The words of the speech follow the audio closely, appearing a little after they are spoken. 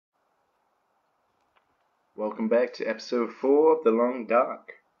Welcome back to episode 4 of The Long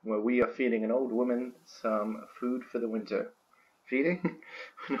Dark, where we are feeding an old woman some food for the winter. Feeding?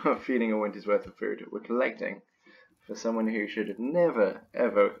 We're not feeding a winter's worth of food. We're collecting for someone who should have never,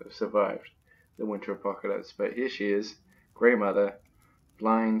 ever have survived the winter apocalypse. But here she is, Grey Mother,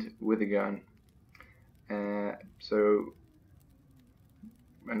 blind with a gun. And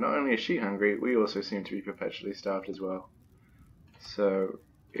not only is she hungry, we also seem to be perpetually starved as well. So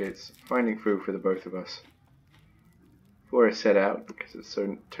it's finding food for the both of us. Before I set out, because it's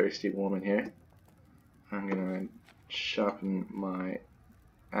so toasty warm in here, I'm going to sharpen my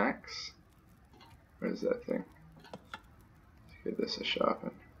axe. Where's that thing? Let's give this a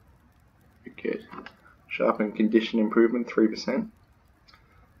sharpen. Good. Sharpen condition improvement 3%.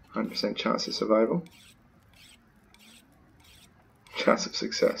 100% chance of survival. Chance of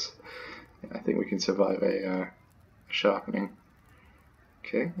success. Yeah, I think we can survive a sharpening.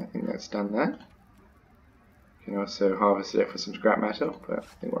 Okay, I think that's done that. Can also harvest it for some scrap metal, but I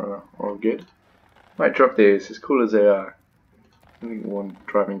think we're all good. Might drop these, as cool as they are. I think one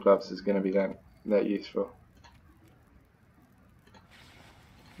driving gloves is going to be that useful.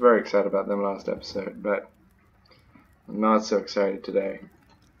 Very excited about them last episode, but I'm not so excited today.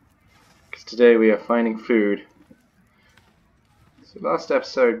 Because today we are finding food. So last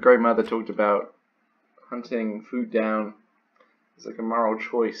episode, Grey Mother talked about hunting food down. It's like a moral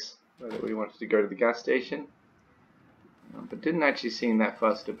choice whether we wanted to go to the gas station. But didn't actually seem that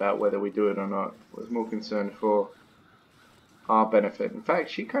fussed about whether we do it or not. Was more concerned for our benefit. In fact,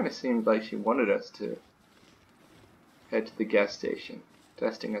 she kind of seemed like she wanted us to head to the gas station,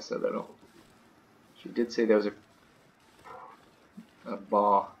 testing us a little. She did say there was a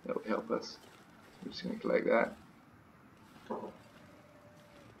bar that would help us. I'm just going to collect that.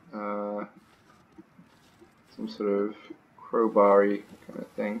 Some sort of crowbar-y kind of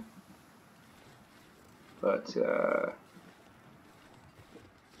thing. But,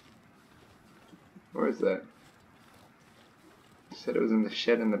 where is that? She said it was in the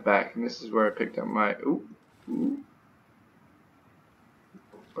shed in the back, and this is where I picked up my... Ooh!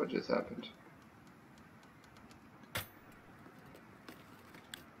 What just happened?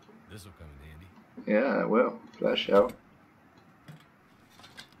 This will come in handy. Yeah, it will. Flash out.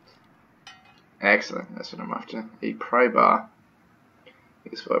 Excellent, that's what I'm after. A pry bar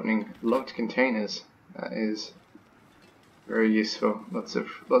is for opening locked containers. That is very useful. Lots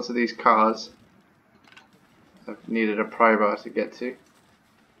of these cars I've needed a pry bar to get to.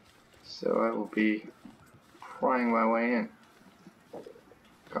 So I will be prying my way in.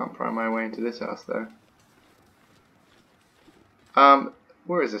 Can't pry my way into this house though.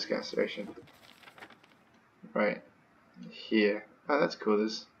 Where is this gas station? Right here. Oh, that's cool.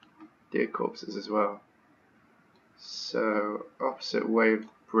 There's deer corpses as well. So, opposite wave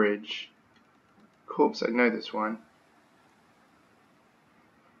bridge. Corpse, I know this one.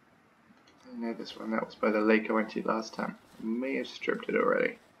 I know this one. That was by the lake I went to last time. I may have stripped it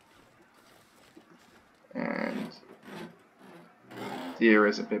already. And deer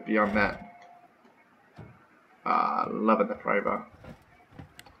is a bit beyond that. Loving the pry bar.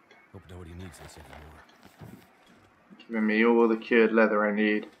 Hope nobody needs this anymore. Giving me all the cured leather I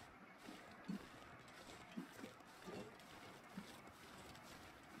need.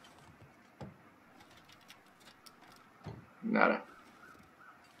 Nada.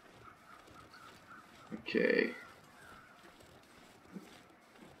 Okay.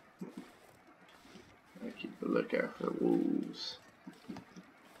 I keep a lookout for wolves.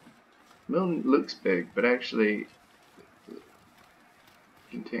 Mill looks big, but actually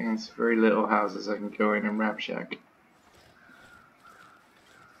contains very little houses I can go in and ramshack.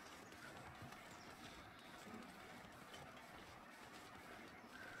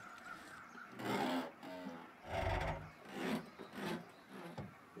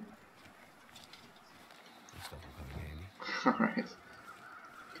 This stuff will come in handy. Alright.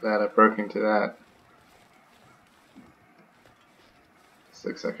 Glad I broke into that. This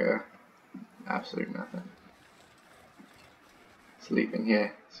looks like a absolute nothing. Sleep in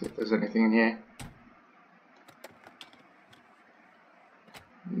here. See if there's anything in here.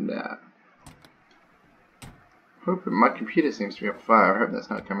 Nah. Hoping my computer seems to be on fire. I hope that's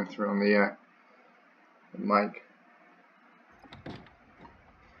not coming through on the mic.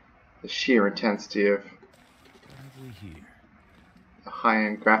 The sheer intensity of the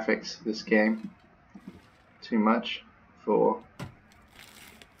high-end graphics of this game. Too much for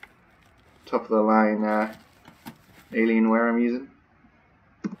top of the line Alienware I'm using.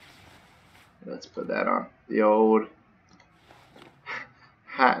 Let's put that on. The old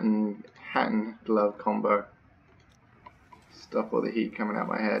hat and glove combo. Stop all the heat coming out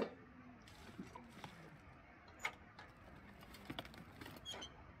my head.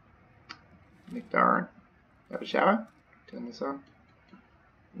 Nick Darn. Have a shower? Turn this on?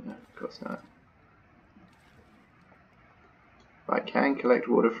 No, of course not. But I can collect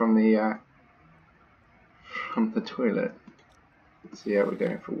water from the toilet. Let's see how we're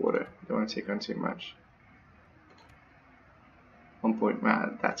doing for water. Don't want to take on too much. 1 point,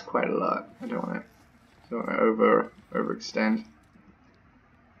 man, that's quite a lot. I don't want to overextend.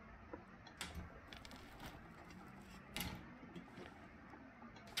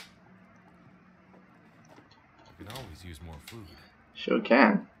 You can always use more food. Sure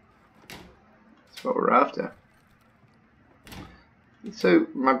can. That's what we're after. So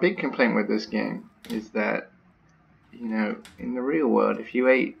my big complaint with this game is that, you know, in the real world, if you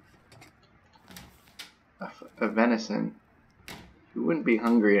ate a venison, you wouldn't be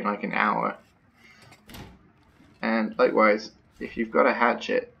hungry in like an hour. And likewise, if you've got a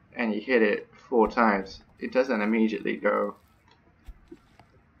hatchet and you hit it 4 times, it doesn't immediately go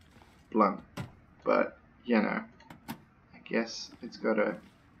blunt. But, you know, I guess it's gotta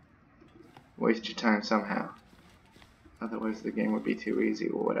waste your time somehow. Otherwise the game would be too easy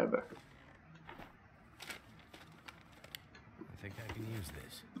or whatever. I think I can use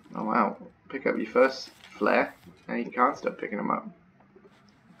this. Oh wow, pick up your first flare and you can't stop picking them up.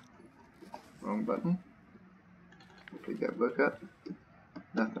 Wrong button. Pick that book up.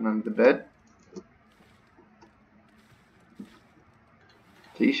 Nothing under the bed.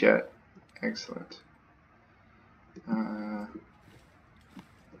 T-shirt. Excellent. I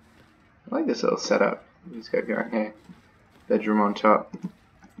like this little setup he's got going here. Bedroom on top.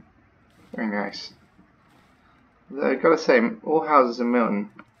 Very nice. Though I've got to say, all houses in Milton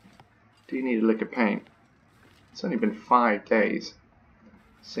do need a lick of paint. It's only been 5 days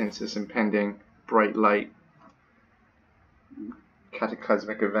since this impending bright light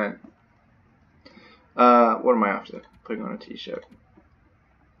cataclysmic event. What am I after? Putting on a t-shirt.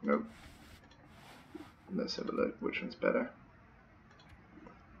 Nope. Let's have a look. Which one's better?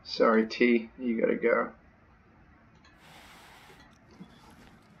 Sorry, T. You gotta go.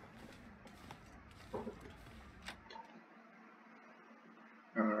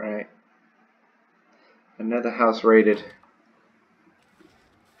 Alright. Another house raided.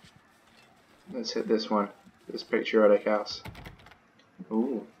 Let's hit this one. This patriotic house.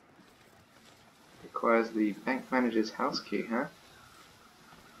 Ooh. Requires the bank manager's house key, huh?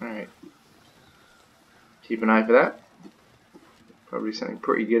 Alright. Keep an eye for that. Probably something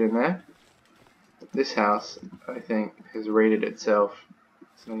pretty good in there. This house, I think, has raided itself.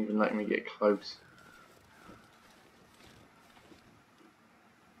 It's not even letting me get close.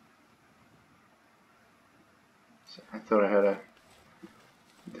 So I thought I heard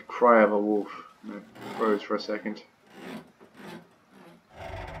the cry of a wolf. I froze for a second. I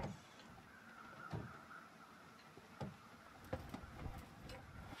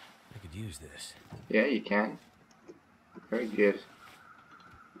could use this. Yeah, you can. Very good.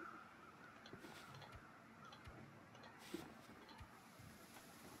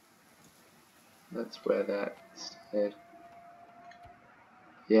 Let's wear that instead.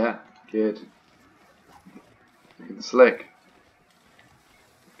 Yeah, good. Looking slick.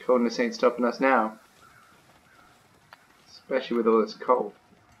 Coldness ain't stopping us now. Especially with all this cold.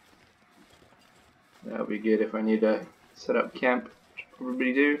 That'll be good if I need to set up camp, which I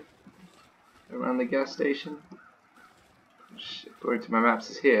probably do, around the gas station. Which, according to my maps,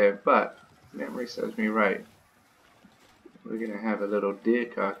 is here, but memory serves me right. We're going to have a little deer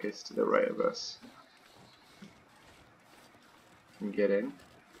carcass to the right of us. Can get in.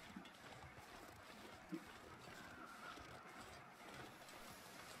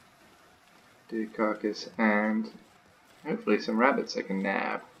 Deer carcass and hopefully some rabbits I can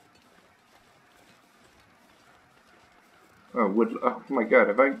nab. Oh, wood. Oh my god,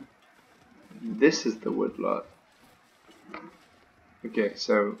 have I. This is the wood lot. Okay,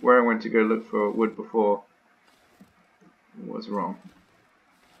 so where I went to go look for wood before was wrong.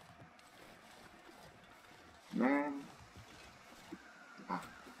 Man. Ah.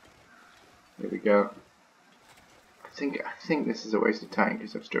 There we go. I think this is a waste of time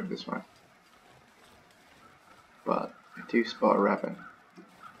because I've stripped this one. But I do spot a rabbit.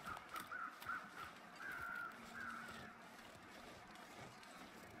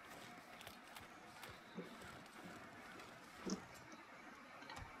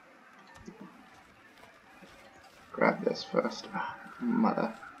 Grab this first. Ah,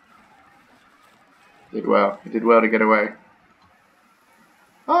 mother. Did well. You did well to get away.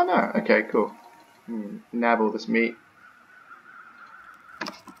 Oh no. Okay, cool. Nab all this meat.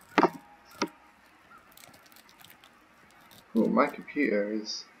 Oh, my computer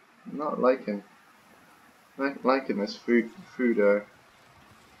is not liking this food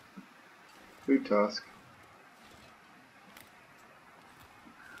Food task.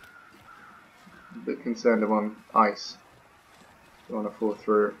 A bit concerned I'm on ice. Don't want to fall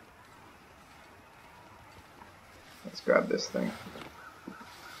through. Let's grab this thing.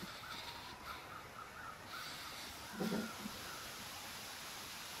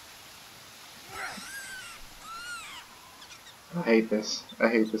 I hate this. I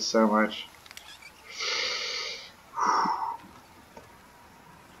hate this so much.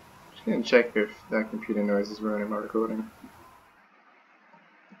 Just gonna check if that computer noise is ruining my recording.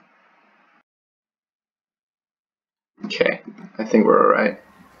 Okay, I think we're alright.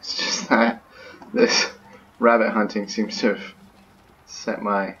 It's just that this rabbit hunting seems to have set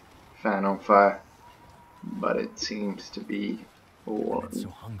my fan on fire, but it seems to be all I'm so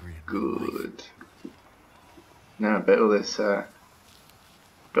hungry. good. Now I built this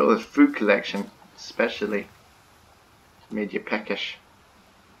food collection, especially made you peckish.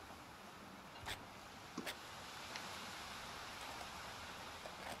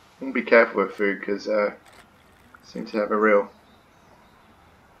 And be careful with food because seem to have a real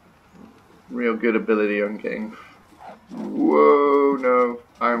good ability on getting. Whoa, no,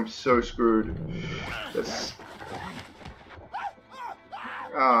 I'm so screwed. This.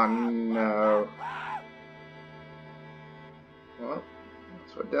 Oh no. Well,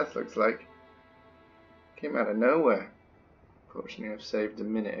 that's what death looks like. Came out of nowhere. Fortunately, I've saved a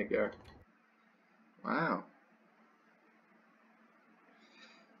minute ago. Wow.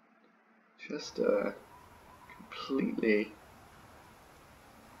 Just completely.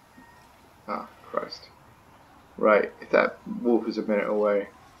 Ah, Christ. Right, if that wolf is a minute away,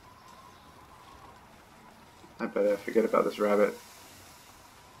 I better forget about this rabbit.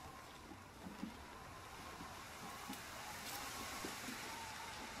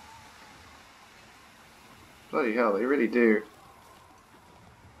 Bloody hell, they really do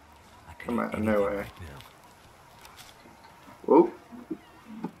come out of nowhere. Right now. Whoa.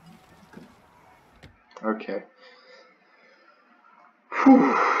 Okay.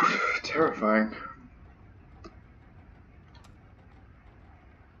 Whew. Terrifying.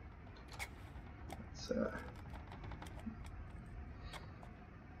 Let's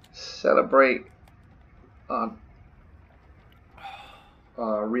celebrate our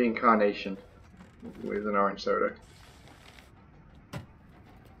reincarnation with an orange soda.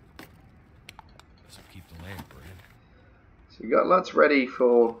 This will keep the lamp burning. So we got lots ready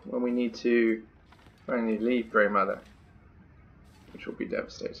for when we need to finally leave Grey Mother, which will be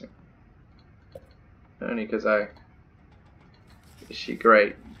devastating. Only because is she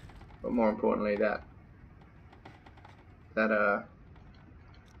great, but more importantly that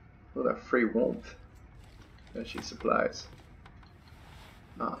all that free warmth that she supplies.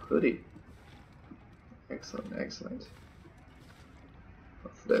 Ah, hoodie. Excellent, excellent.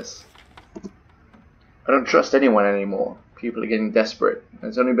 What's this? I don't trust anyone anymore. People are getting desperate.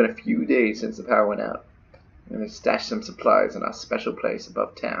 It's only been a few days since the power went out. I'm going to stash some supplies in our special place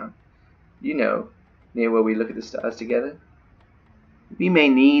above town. You know, near where we look at the stars together. We may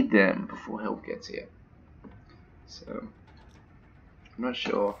need them before help gets here. So, I'm not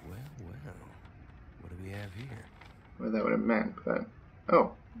sure Well. What do we have here? what that would have meant, but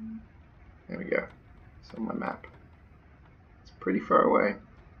oh, there we go. It's on my map. It's pretty far away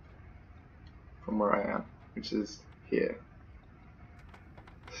from where I am, which is here.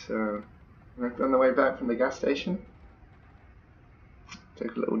 So, on the way back from the gas station,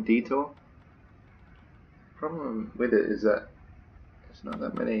 took a little detour. Problem with it is that there's not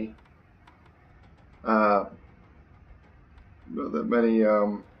that many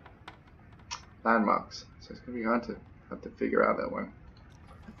landmarks, so it's gonna be hard to figure out that one.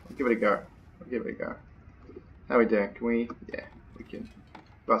 I'll give it a go. How we doing? Can we? Yeah, we can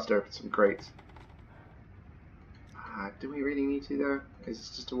bust open some crates. Do we really need to though? Is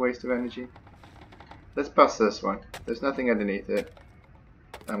this just a waste of energy? Let's bust this one. There's nothing underneath it.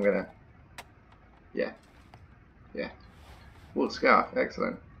 I'm gonna. Yeah. Wool scarf.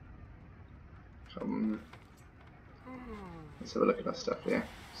 Excellent. Let's have a look at our stuff here.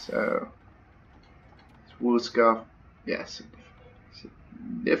 So, it's wool scarf. Yes,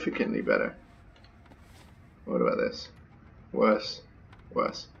 significantly better. What about this? Worse.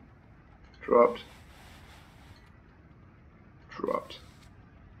 Dropped.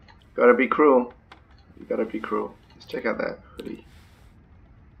 Gotta be cruel. You gotta be cruel. Let's check out that hoodie.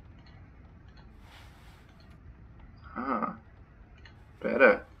 Ah,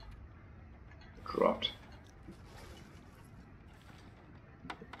 better. Dropped.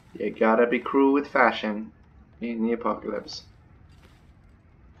 You gotta be cruel with fashion in the apocalypse.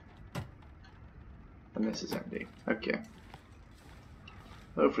 And this is empty. Okay.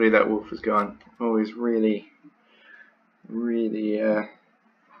 Hopefully that wolf is gone. Always really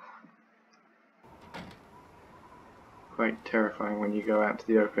quite terrifying when you go out to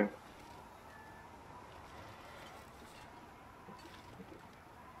the open.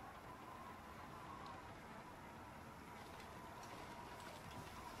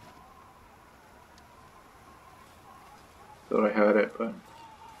 Thought I heard it, but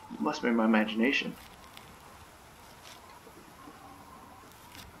it must be my imagination.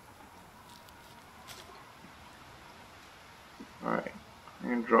 Alright, I'm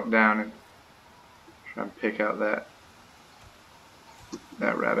going to drop down and try and pick out that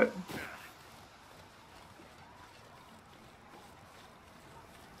rabbit.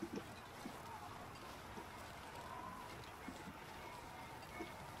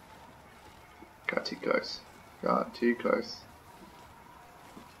 Got too close. Got too close.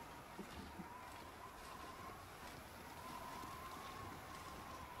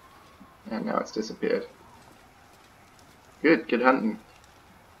 And now it's disappeared. Good hunting.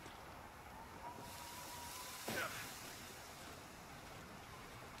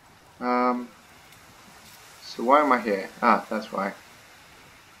 So why am I here? Ah, that's why.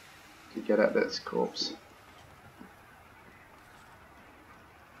 To get at this corpse.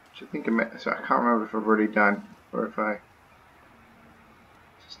 Which I think so I can't remember if I've already done or if I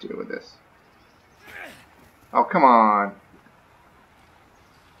just deal with this. Oh, come on.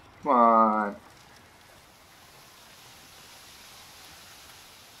 Come on.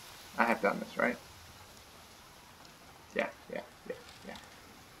 I have done this, right? Yeah.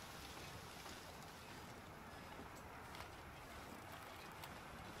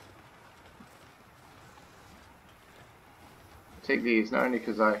 Take these not only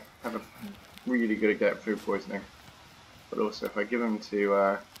because I have a really good at getting food poisoning, but also if I give them to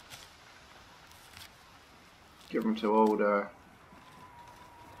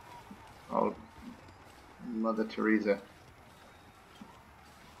old Mother Teresa,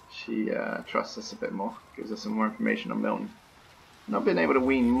 she trusts us a bit more, gives us some more information on Milton. Not been able to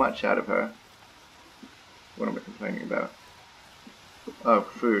wean much out of her. What am I complaining about? Oh,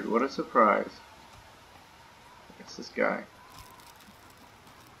 food. What a surprise. It's this guy.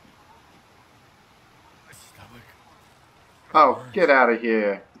 My stomach. Oh, get out of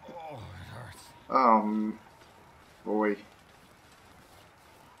here. Oh, it hurts. Boy.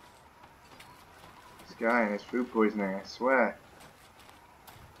 This guy and his food poisoning, I swear.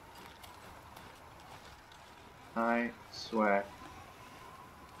 I swear.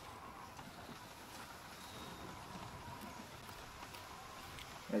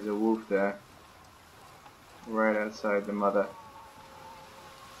 There's a wolf there. Right outside the mother.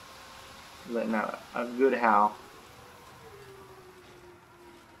 Letting out a good howl.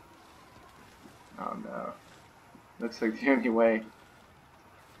 Oh no. Looks like the only way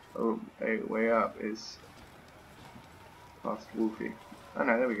way up is past Wolfie. Oh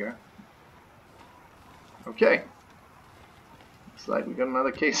no, there we go. Okay. Looks like we got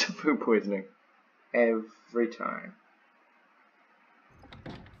another case of food poisoning. Every time.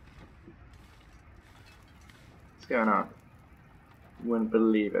 What's going on? Wouldn't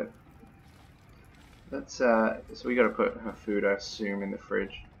believe it. Let's so we gotta put her food, I assume, in the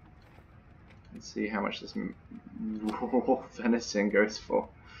fridge. Let's see how much this raw venison goes for.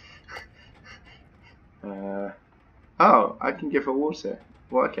 Oh, I can give her water.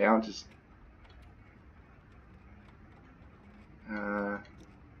 Well, okay, I'll just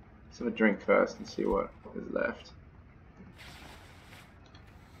let's have a drink first and see what is left.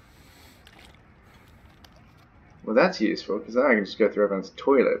 Well, that's useful because then I can just go through everyone's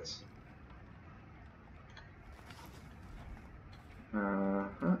toilets.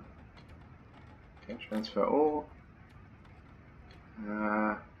 Okay, transfer all.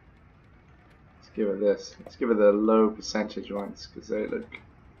 Let's give her this. Let's give her the low percentage ones because they look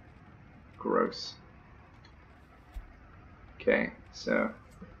gross. Okay, so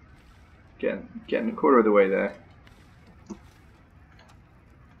getting a quarter of the way there.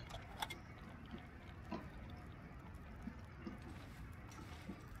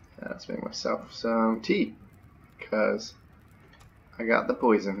 Let's make myself some tea because I got the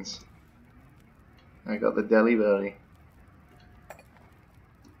poisons. I got the deli belly.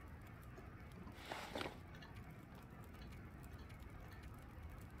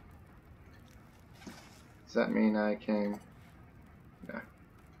 Does that mean I can... No.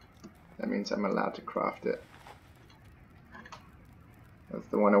 That means I'm allowed to craft it. That's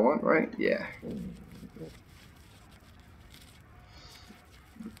the one I want, right? Yeah.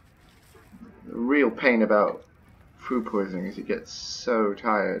 The real pain about food poisoning is you get so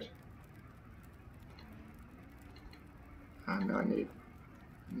tired. Oh no, I need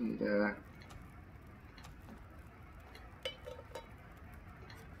Need, If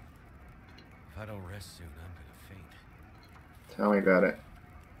I don't rest soon, I'm gonna faint. tell me about it.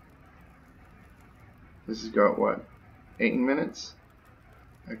 This has got what? 18 minutes?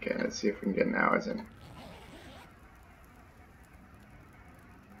 Okay, let's see if we can get an hour's in.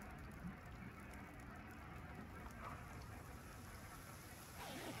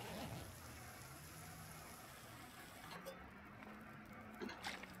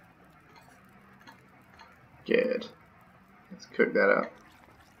 Good. Let's cook that up.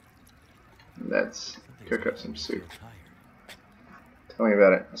 Let's cook up some soup. Tell me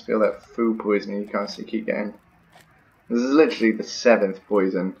about it. Let's feel that food poisoning you can't see keep getting. This is literally the 7th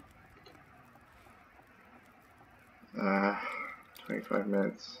poison. 25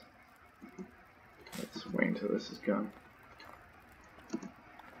 minutes. Let's wait until this is gone.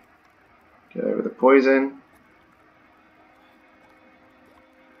 Get over the poison.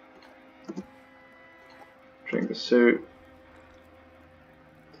 Drink the soup.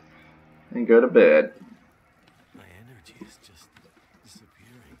 And go to bed. My energy is just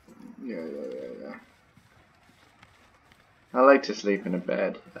disappearing. Yeah. I like to sleep in a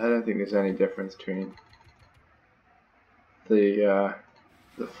bed. I don't think there's any difference between the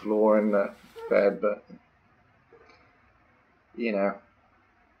floor and the bed, but you know,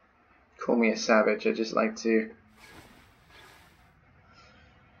 call me a savage. I just like to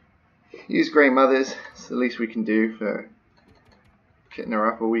use grey mothers. It's the least we can do for getting her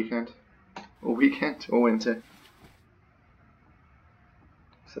up all weekend or winter.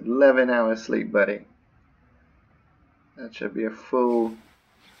 It's 11 hours sleep, buddy. That should be a full.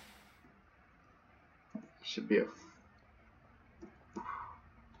 Should be a.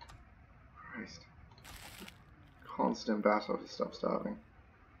 Christ. Constant battle to stop starving.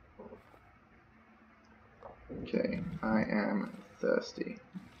 Okay, I am thirsty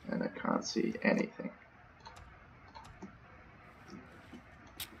and I can't see anything.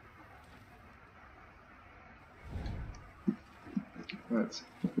 Let's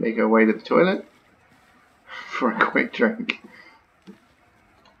make our way to the toilet for a quick drink.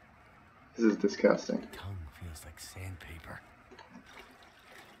 This is disgusting. Tongue feels like sandpaper.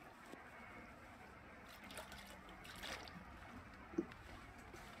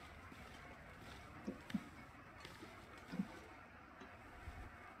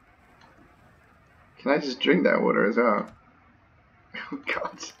 Can I just drink that water as well? Oh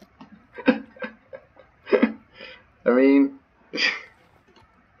god. I mean,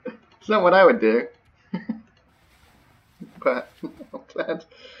 it's not what I would do. But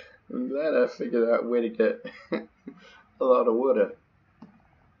I'm glad I figured out a way to get a lot of water.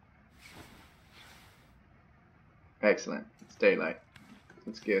 Excellent. It's daylight.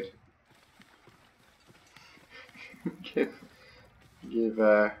 That's good. give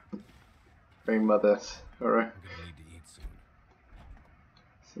grandmothers I'm gonna need to eat soon.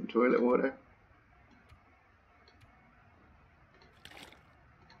 some toilet water.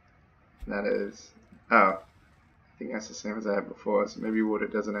 That is, oh, I think that's the same as I had before, so maybe water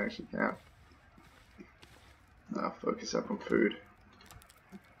doesn't actually count. I'll focus up on food.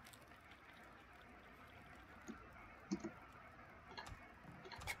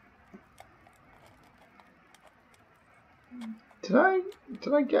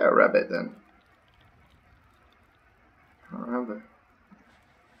 Did I get a rabbit then? I don't remember.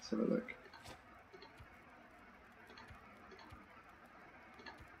 Let's have a look.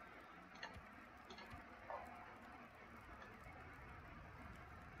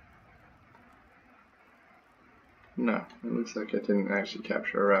 No, it looks like I didn't actually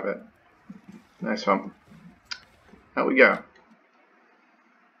capture a rabbit. Nice one. Out we go.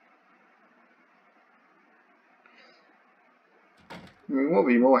 I mean, what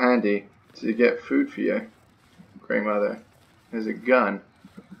would be more handy to get food for you, grandmother, is a gun,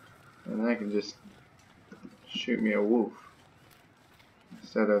 and I can just shoot me a wolf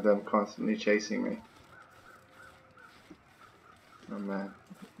instead of them constantly chasing me. Oh man.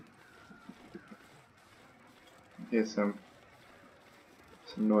 Here's some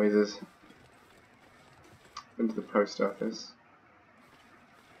noises. Into the post office.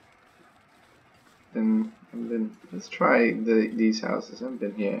 Then let's try these houses. I haven't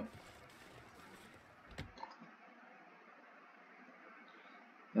been here.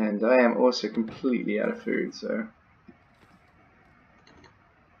 And I am also completely out of food, so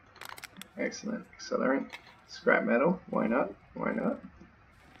excellent. Accelerant, scrap metal. Why not? Why not?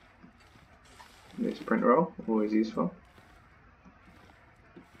 Newsprint roll, always useful.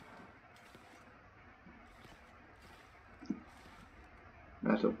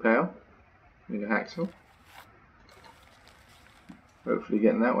 Metal pail. Need a hacksaw. Hopefully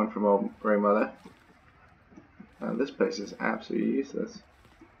getting that one from old grandmother. This place is absolutely useless.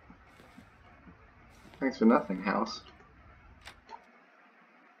 Thanks for nothing, house.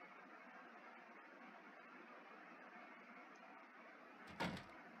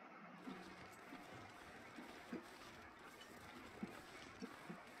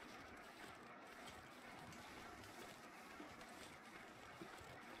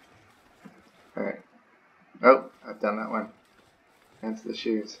 Alright. Oh, I've done that one. Hence the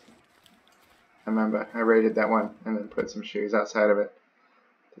shoes. I remember, I raided that one and then put some shoes outside of it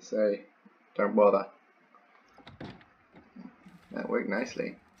to say, don't bother. That worked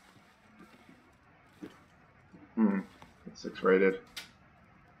nicely. This looks raided.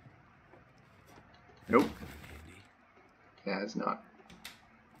 Nope. Yeah, it's not.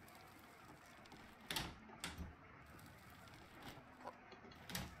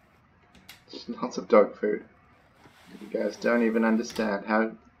 Just lots of dog food. You guys don't even understand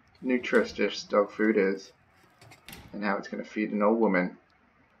how nutritious dog food is and how it's going to feed an old woman.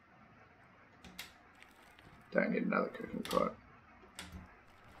 Don't need another cooking pot.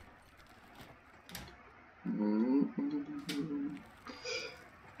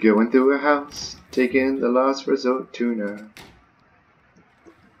 Going through a house, taking the last resort tuna.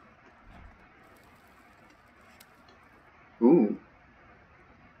 Ooh.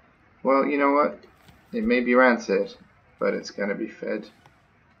 Well, you know what? It may be rancid, but it's gonna be fed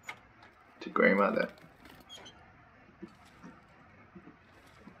to grandmother.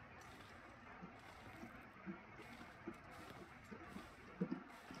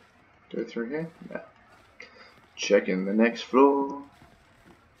 Go through here? Yeah. Checking the next floor.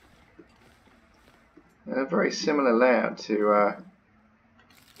 A very similar layout to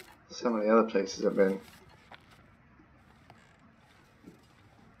some of the other places I've been.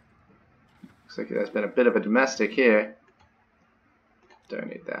 Looks like there's been a bit of a domestic here. Don't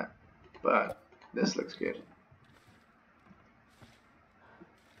need that. But this looks good.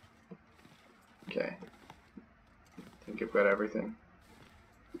 Okay. I think I've got everything.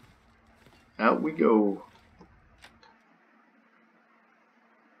 Out we go.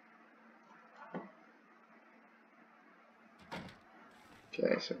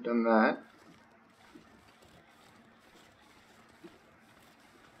 Okay, so I've done that.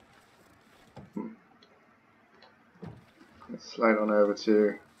 Let's slide on over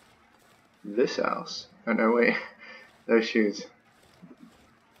to this house. Oh no, wait. Those shoes.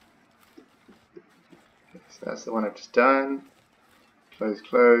 Okay, so that's the one I've just done. Closed,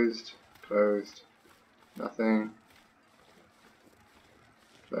 closed, closed. Nothing.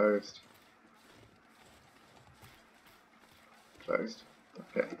 Closed. Closed.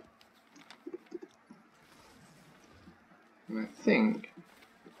 Okay. And I think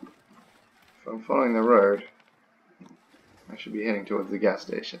if I'm following the road, I should be heading towards the gas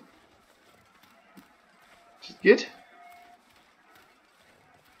station. Which is good.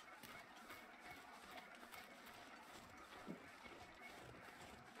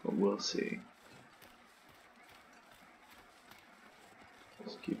 But we'll see.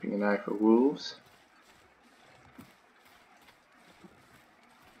 Just keeping an eye for wolves.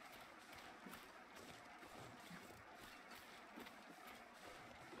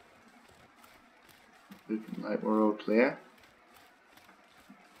 Looking like we're all clear.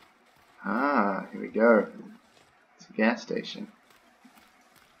 Ah, here we go. It's a gas station.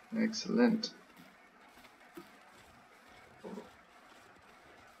 Excellent.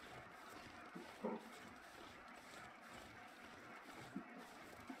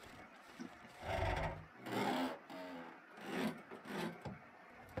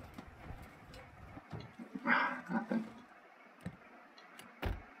 Nothing.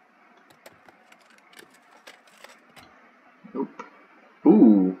 Nope.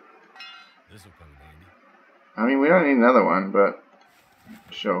 Ooh. This will come in handy. I mean, we don't need another one, but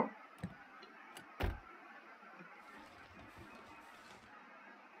sure.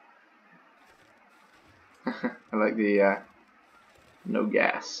 I like the no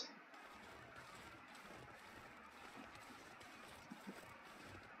gas.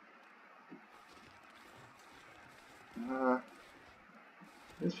 I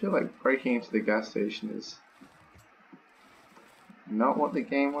just feel like breaking into the gas station is not what the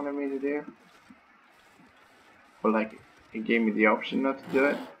game wanted me to do. Or like, it gave me the option not to do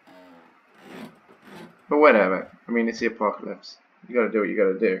it. But whatever. I mean, it's the apocalypse. You gotta do what you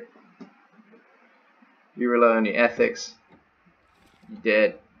gotta do. You rely on your ethics, you're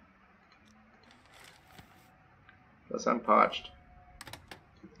dead. Plus I'm parched.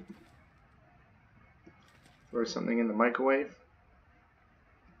 Throw something in the microwave.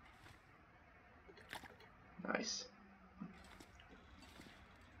 Nice.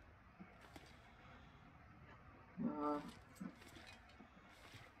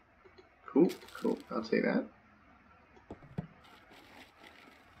 Ooh, cool. I'll take that.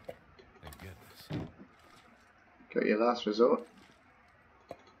 Thank goodness. Got your last resort.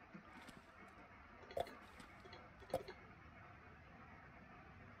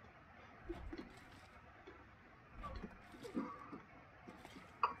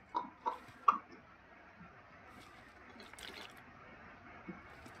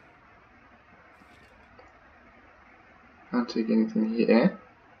 Can't take anything here.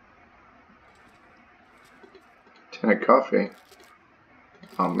 Tin of coffee.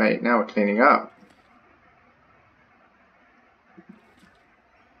 Oh mate, now we're cleaning up.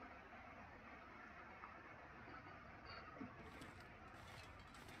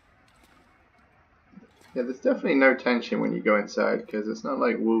 Yeah, there's definitely no tension when you go inside, because it's not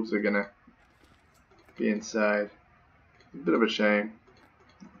like wolves are gonna be inside. It's a bit of a shame,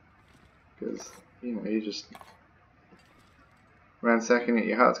 because, you know, you're just ransacking at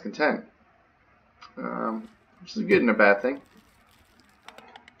your heart's content. Which is a good and a bad thing.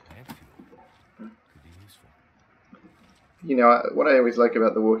 Plant fuel. Could be useful. You know, what I always like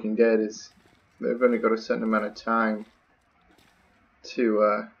about The Walking Dead is they've only got a certain amount of time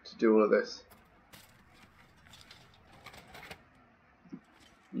to do all of this.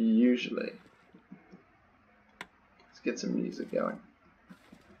 Usually. Let's get some music going.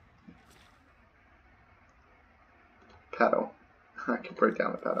 Paddle. I can break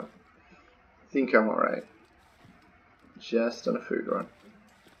down the paddle. I think I'm alright. Just on a food run.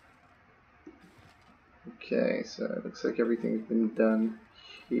 Okay, so it looks like everything's been done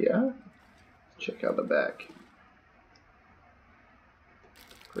here. Check out the back.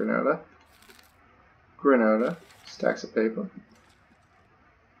 Granola. Granola. Stacks of paper.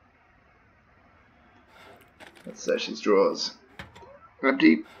 Let's search his drawers.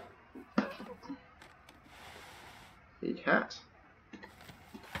 Empty. A hat.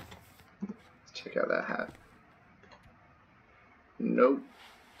 Let's check out that hat. Nope.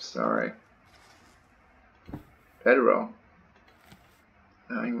 Sorry. Bedroll.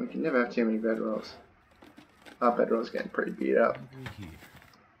 I mean, we can never have too many bedrolls. Our bedroll's getting pretty beat up. Probably here.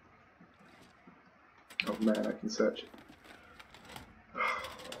 Oh man, I can search.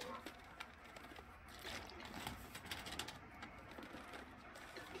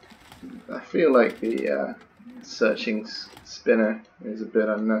 I feel like the searching spinner is a bit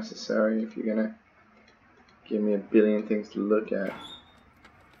unnecessary if you're gonna give me a billion things to look at.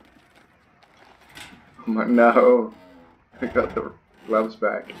 Oh my, no! I got the gloves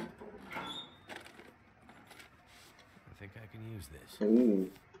back. I think I can use this.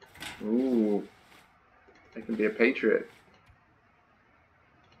 Ooh. Ooh. I can be a patriot.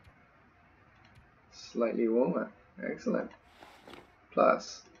 Slightly warmer. Excellent.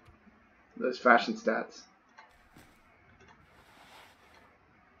 Plus, those fashion stats.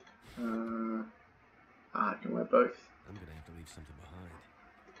 I can wear both. I'm gonna have to leave something behind.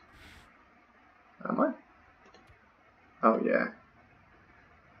 Am I? Oh yeah.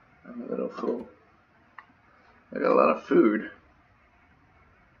 I'm a little fool. I got a lot of food.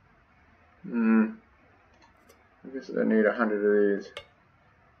 I guess I don't need 100 of these.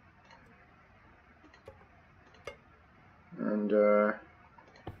 And,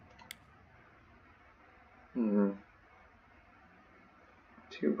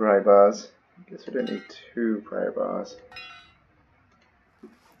 2 pry bars. I guess we don't need 2 pry bars.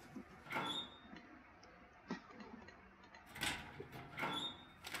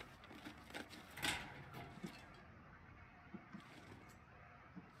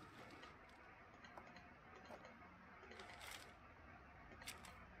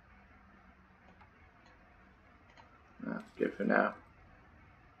 Good for now.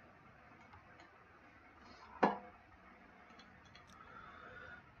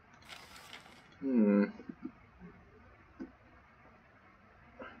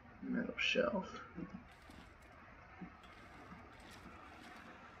 Metal shelf.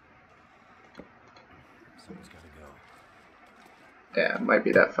 Someone's gotta go. Yeah, it might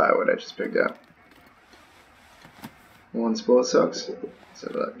be that firewood I just picked up. 1 sports socks. Let's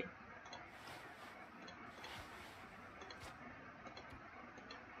have a look.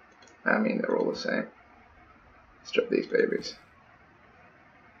 I mean, they're all the same. Let's drop these babies.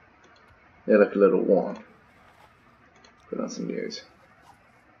 They look a little worn. Put on some news.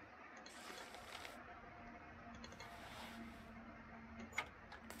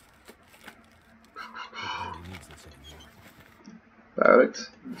 Nobody needs this anymore. Biotics.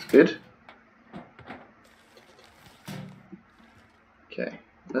 That's good. Okay,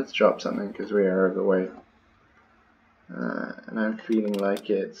 let's drop something because we are overweight. And I'm feeling like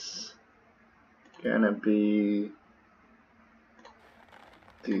it's gonna be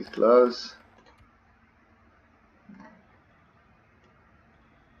these gloves.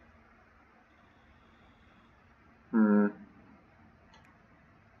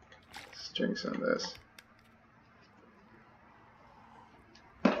 Let's drink some of this.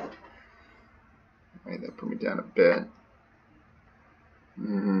 Wait, that put me down a bit.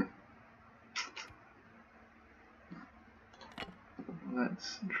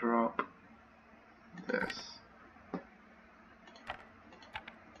 Let's drop this.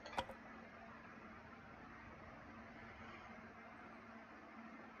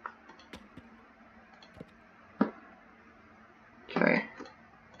 Okay.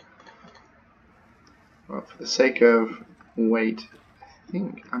 Well, for the sake of weight, I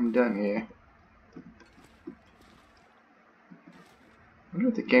think I'm done here. I wonder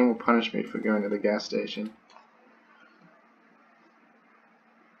if the game will punish me for going to the gas station.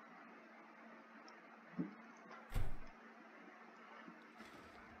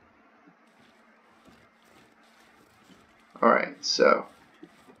 Alright, so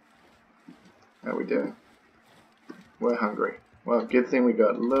how are we doing? We're hungry. Well, good thing we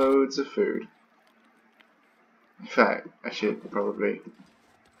got loads of food. In fact, I should probably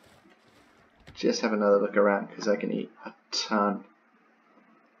just have another look around because I can eat a ton.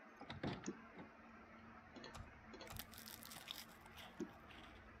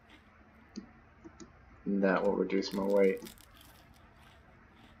 And that will reduce my weight.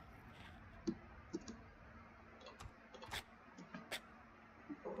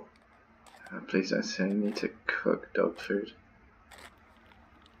 Please don't say I need to cook dog food.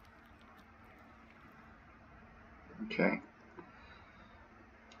 Okay.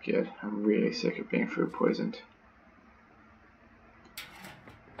 Good. I'm really sick of being food poisoned.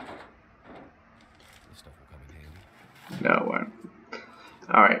 This stuff will come in handy. No, it won't.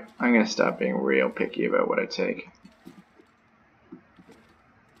 Alright, I'm gonna start being real picky about what I take.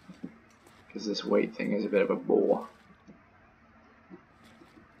 Because this weight thing is a bit of a bore.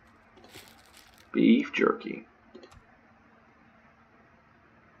 Beef jerky.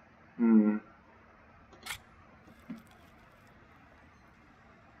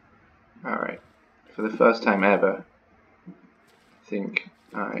 Alright. For the first time ever, I think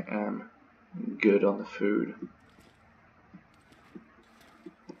I am good on the food.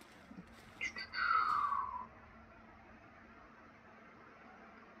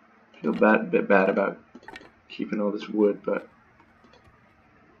 Feel a bit bad about keeping all this wood, but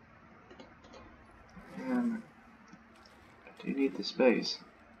I do need the space.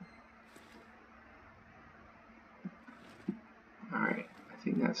 Alright, I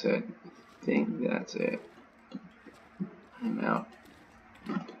think that's it. I'm out.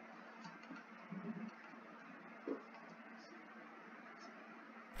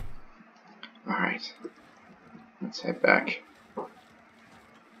 Alright, let's head back.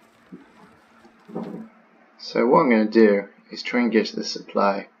 So what I'm going to do is try and get to the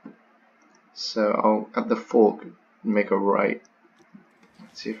supply. So I'll, at the fork, make a right.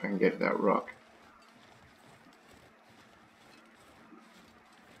 Let's see if I can get that rock.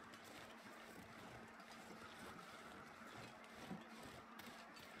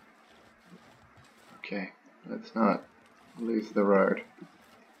 Okay, let's not lose the road.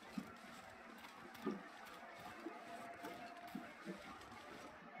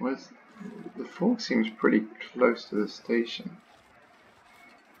 The fork seems pretty close to the station.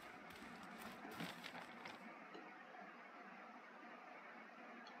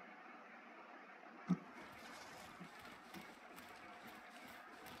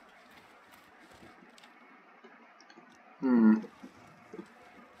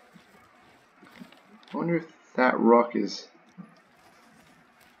 I wonder if that rock is...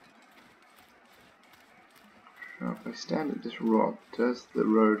 Now, if I stand at this rock, does the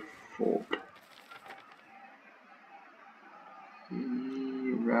road fork?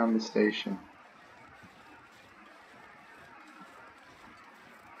 Around the station.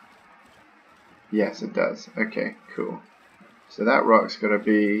 Yes, it does. Okay, cool. So that rock's got to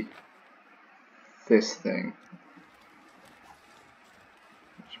be this thing.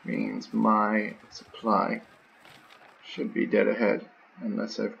 Which means my supply should be dead ahead,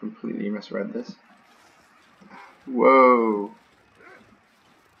 unless I've completely misread this. Whoa!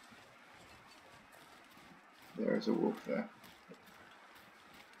 There's a wolf there.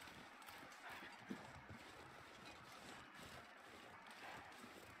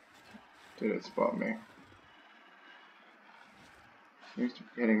 Did it spot me? Seems to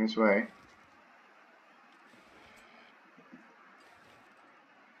be heading this way.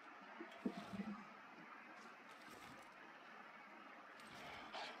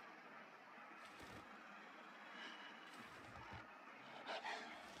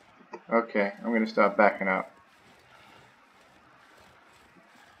 Okay, I'm gonna start backing up.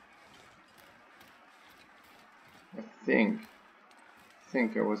 I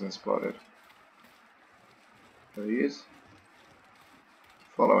think I wasn't spotted. There he is.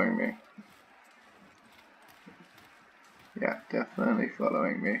 Following me. Yeah, definitely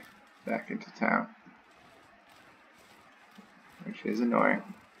following me back into town. Which is annoying.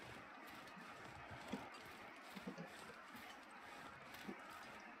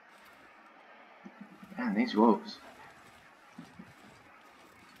 Man, these wolves.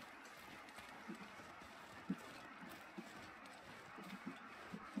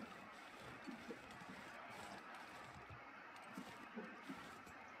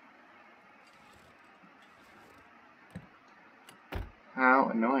 How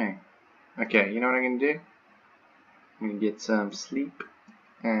annoying. Okay, you know what I'm gonna do? I'm gonna get some sleep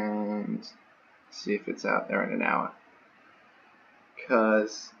and see if it's out there in an hour.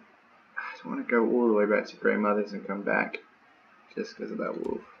 Because I don't want to go all the way back to Grandmother's and come back just because of that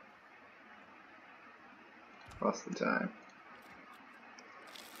wolf. Lost the time.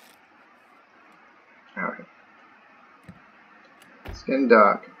 Alright. It's getting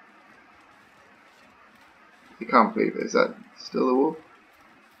dark. You can't believe it. Is that still the wolf?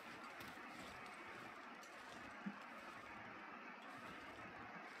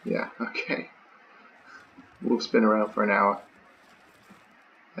 Yeah, okay. Wolf's been around for an hour.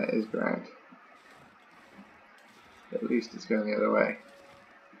 That is grand. At least it's going the other way.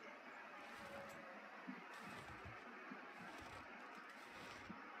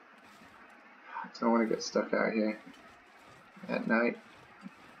 I don't want to get stuck out here at night.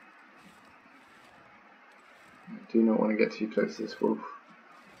 I do not want to get too close to this wolf.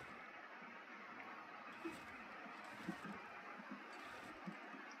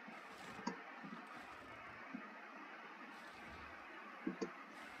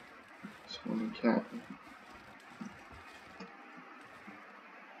 Swarming cat.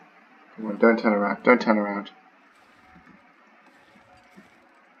 Come on, don't turn around. Don't turn around.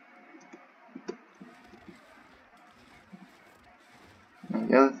 Now,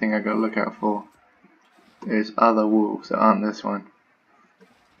 the other thing I got to look out for is other wolves that aren't this one.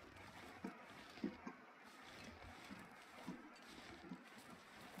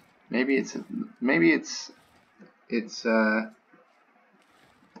 Maybe it's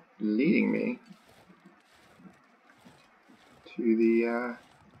leading me to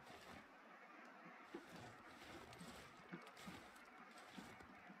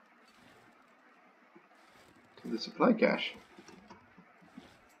the supply cache.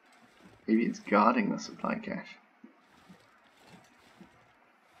 Maybe it's guarding the supply cache.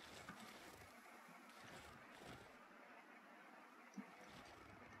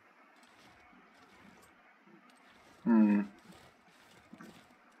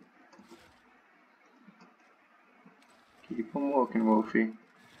 Keep on walking, Wolfie.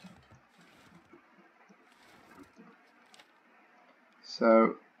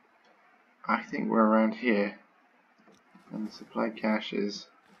 So, I think we're around here, and the supply cache is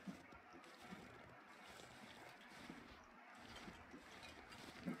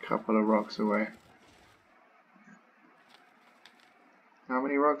a couple of rocks away. How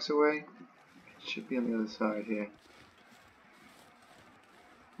many rocks away? It should be on the other side here.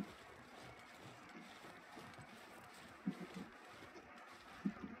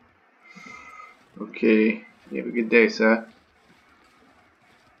 Okay, you have a good day, sir.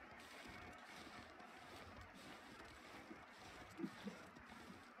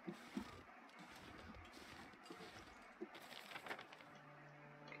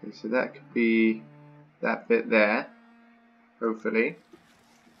 Okay, so that could be that bit there, hopefully.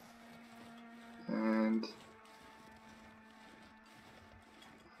 And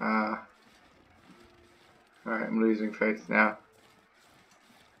alright, I'm losing faith now.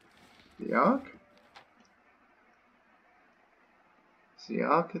 The Ark? Is the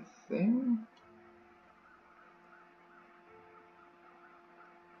Ark a thing?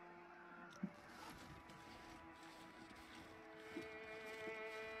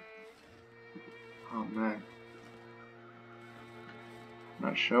 Oh man.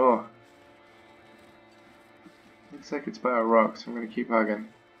 Not sure. Looks like it's by a rock, so I'm gonna keep hugging.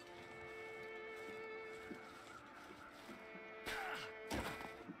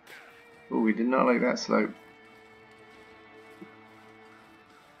 Oh, we did not like that slope.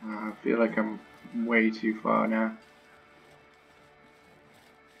 I feel like I'm way too far now.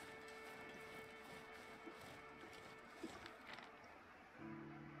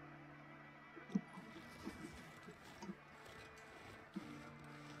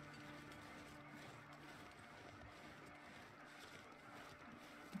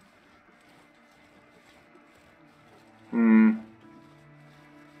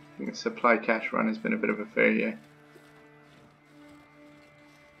 the supply cache run has been a bit of a failure.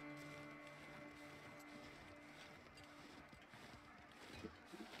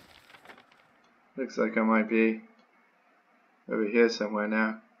 Looks like I might be over here somewhere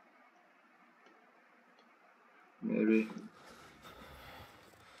now. Maybe.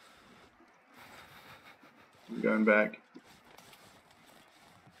 I'm going back.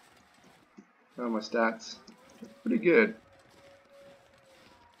 Oh, my stats. Pretty good.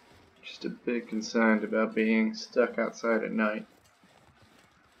 Just a bit concerned about being stuck outside at night.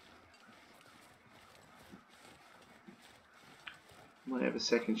 Might have a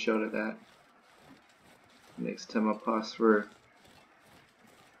second shot at that next time I pass through.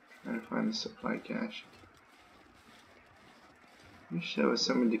 Trying to find the supply cache. Wish there was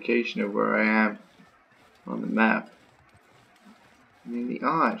some indication of where I am on the map. I mean, the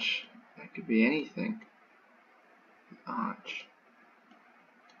arch. That could be anything. The arch.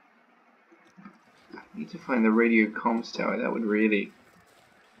 I need to find the radio comms tower. That would really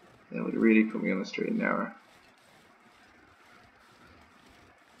put me on the straight and narrow.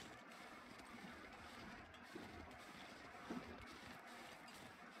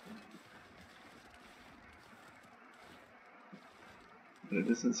 But it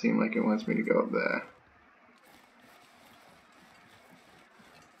doesn't seem like it wants me to go up there.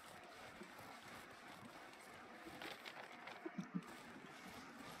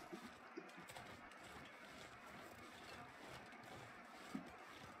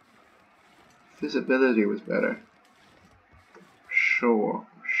 Visibility was better. Sure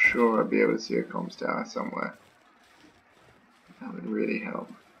I'd be able to see a comms tower somewhere. That would really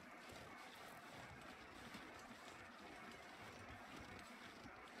help.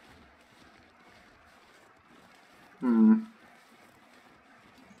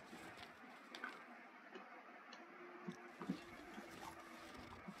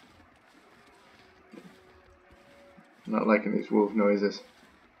 Not liking these wolf noises.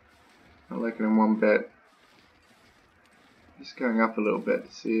 Not liking them one bit. Just going up a little bit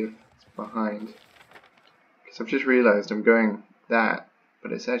to see if it's behind. Because I've just realised I'm going that,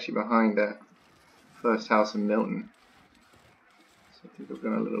 but it's actually behind that first house in Milton. So I think I've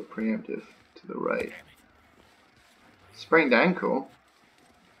gone a little preemptive to the right. Sprained ankle?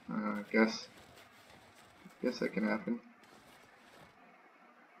 I guess that can happen.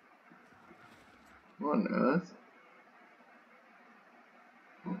 What on earth?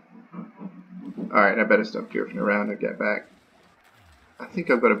 Alright, I better stop goofing around and get back. I think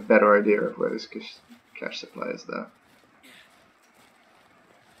I've got a better idea of where this cache supply is though.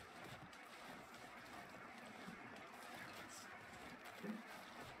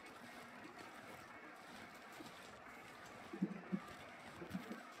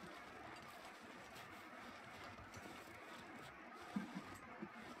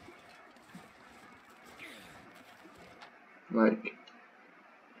 Like,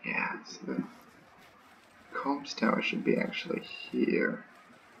 yeah, so the comms tower should be actually here.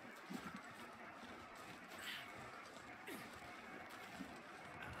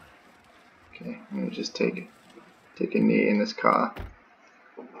 Okay, I'm gonna just take a knee in this car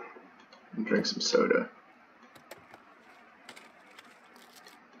and drink some soda.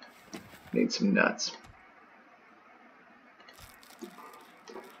 Need some nuts.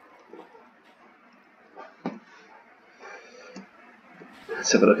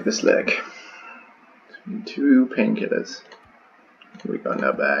 Let's have a look at this leg. 2 painkillers. What we got in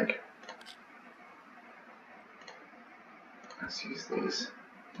our bag? Let's use these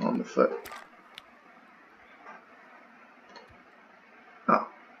on the foot. Oh,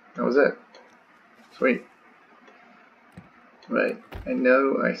 that was it. Sweet. Right, I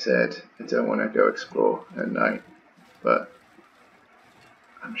know I said I don't want to go explore at night, but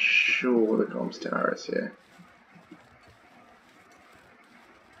I'm sure the comms tower is here.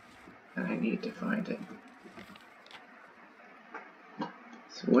 And I need to find it.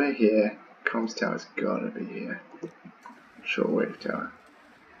 So we're here, comms tower's gotta be here. Shortwave tower.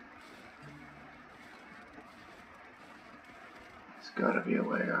 There's gotta be a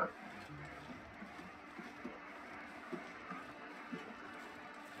way up.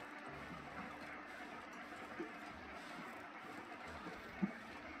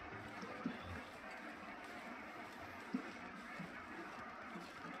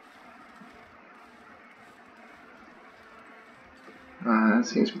 That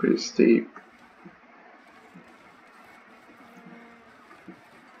seems pretty steep.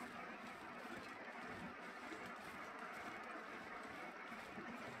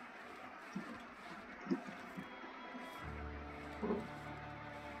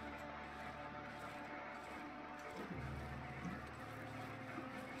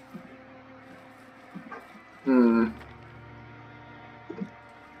 Hmm.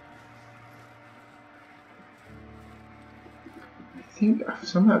 I think I've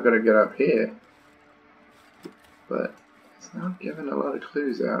somehow got to get up here, but it's not giving a lot of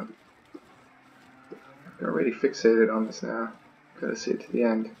clues out. I've got really fixated on this now. Got to see it to the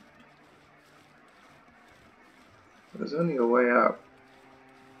end. There's only a way up.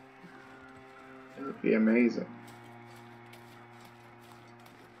 It would be amazing.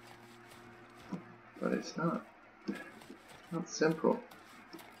 But it's not. Not simple.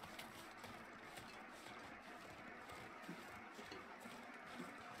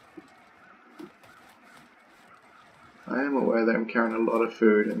 I am aware that I'm carrying a lot of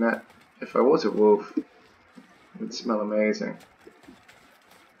food, and that if I was a wolf, it would smell amazing.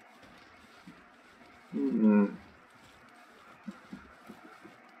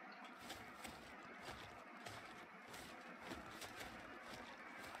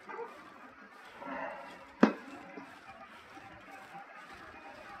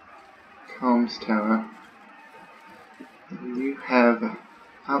 Comms Tower, you have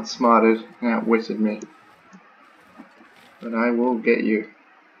outsmarted and outwitted me, but I will get you.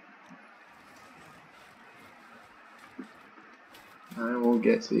 I will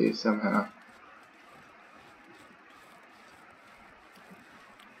get to you somehow.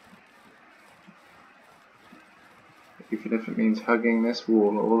 Even if it means hugging this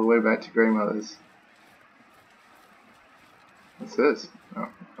wall all the way back to Grandmother's. What's this? Oh,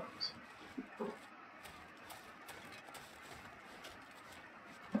 oops.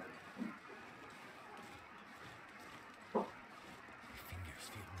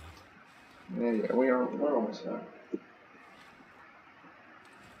 Yeah, we're almost done.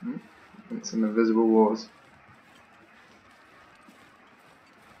 And some invisible walls.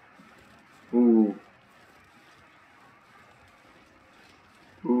 Ooh.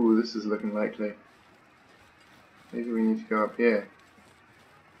 Ooh, this is looking likely. Maybe we need to go up here.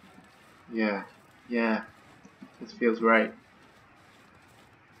 Yeah. This feels right.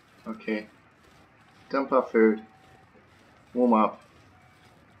 Okay. Dump our food. Warm up.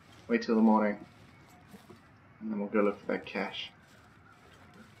 Wait till the morning. And then we'll go look for that cache.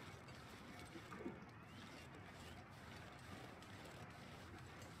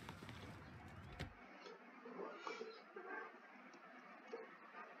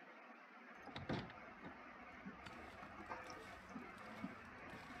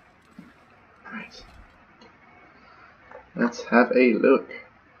 Right. Let's have a look.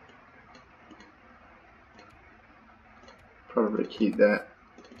 Probably keep that.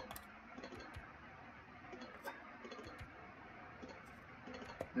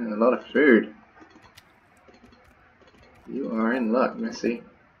 And a lot of food. You are in luck, Missy.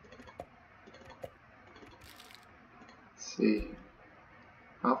 Let's see.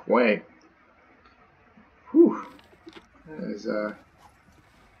 Halfway. Whew. That is a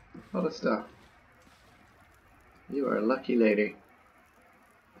lot of stuff. You are a lucky lady.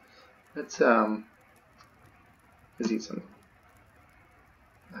 Let's eat some.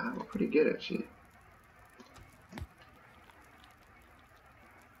 We're pretty good actually.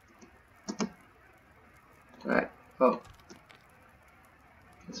 Alright, oh.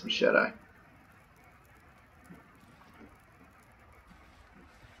 Get some shut-eye.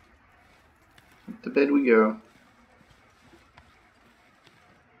 To bed we go.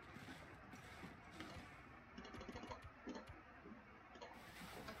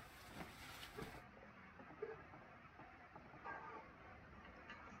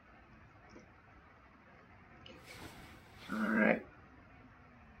 Alright.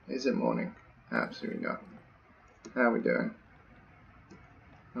 Is it morning? Absolutely not. How are we doing?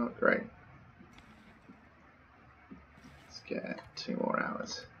 Oh, great. Let's get 2 more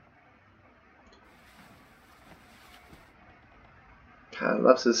hours. God,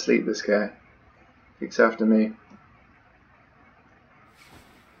 loves to sleep, this guy. Kicks after me.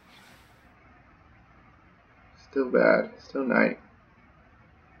 Still bad. Still night.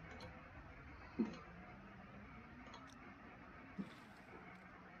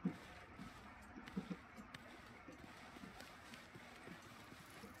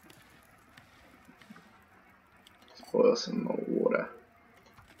 Let's boil some more water.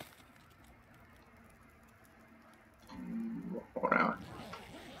 More hour.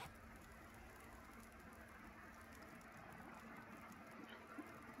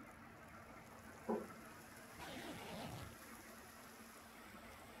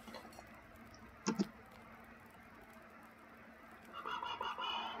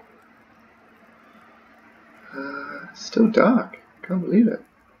 Still dark. Can't believe it.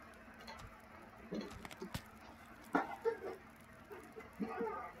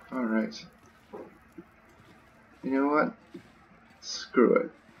 Alright. You know what? Screw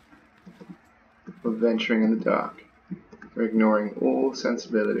it. We're venturing in the dark. We're ignoring all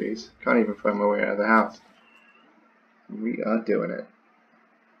sensibilities. Can't even find my way out of the house. We are doing it.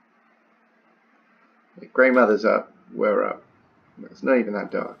 The Grey Mother's up. We're up. It's not even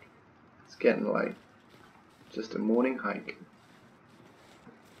that dark. It's getting light. Just a morning hike.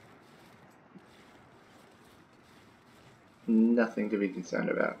 Nothing to be concerned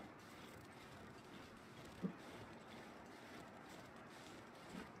about.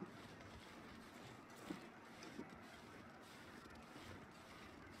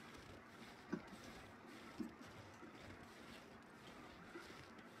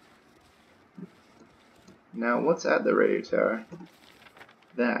 Now, what's at the radio tower?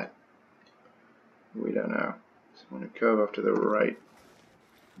 That, we don't know. So I want to curve off to the right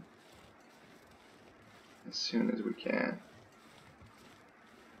as soon as we can.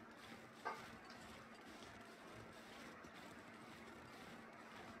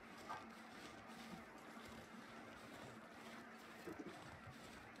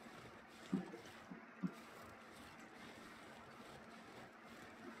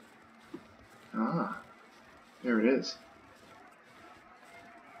 Ah, there it is.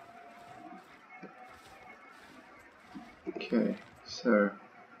 Okay, so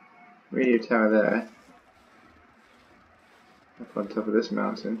radio tower there, up on top of this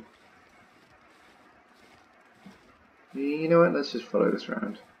mountain. You know what, let's just follow this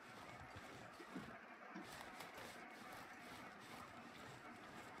round.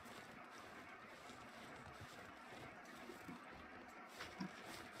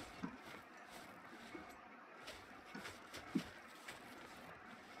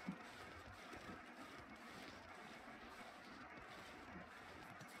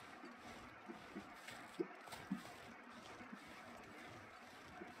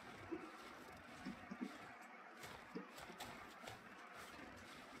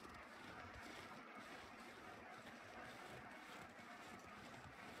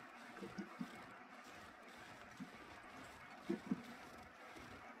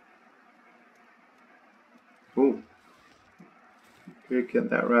 Ooh, could get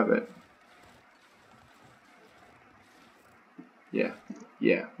that rabbit.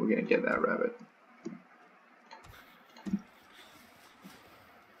 Yeah, we're gonna get that rabbit.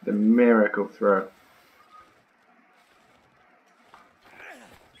 The miracle throw.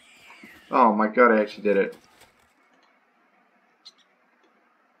 Oh my god, I actually did it.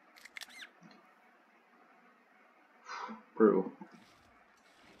 Brutal.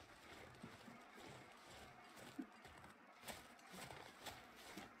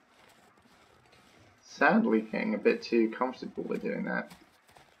 Sadly getting a bit too comfortable with doing that.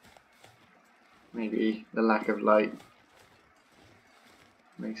 Maybe the lack of light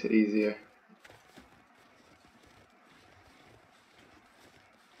makes it easier.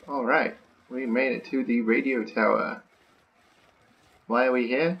 Alright, we made it to the radio tower. Why are we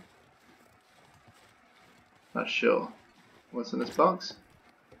here? Not sure. What's in this box?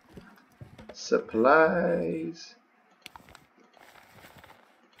 Supplies.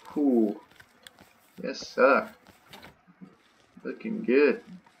 Ooh. Yes, sir. Looking good.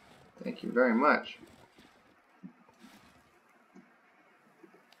 Thank you very much.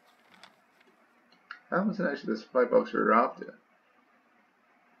 That wasn't actually the supply box we were after.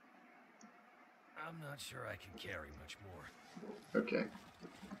 I'm not sure I can carry much more. Okay.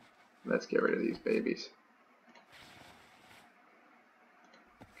 Let's get rid of these babies.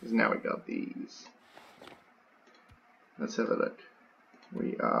 Because now we got these. Let's have a look.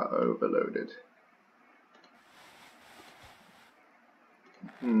 We are overloaded.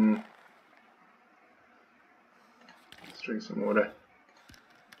 Let's drink some water.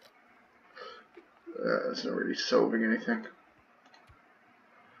 That's not really solving anything.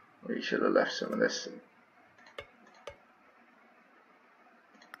 We should have left some of this.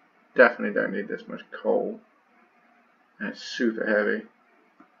 Definitely don't need this much coal. And it's super heavy.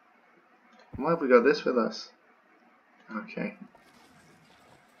 Why have we got this with us? Okay.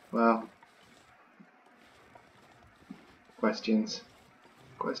 Well. Questions.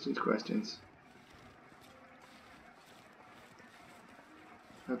 Questions.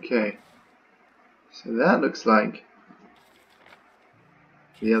 Okay. So that looks like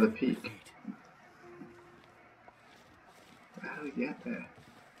the other peak. How do we get there?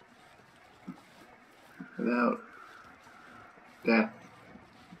 Without death.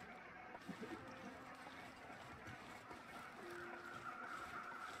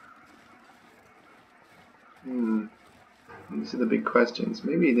 These are the big questions.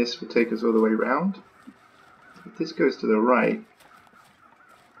 Maybe this will take us all the way around. If this goes to the right,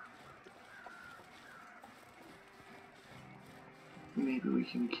 maybe we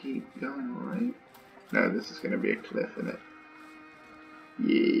can keep going, right? No, this is going to be a cliff, isn't it?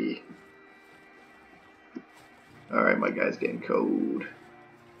 Yeah. Alright, my guy's getting cold.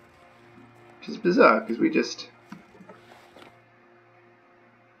 Which is bizarre, because we are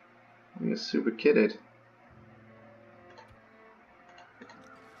super kitted.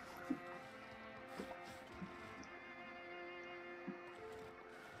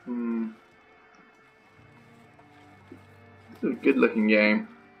 It's a good looking game.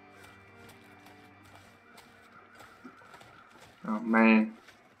 Oh man.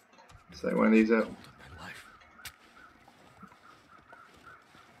 Let's light one of these up.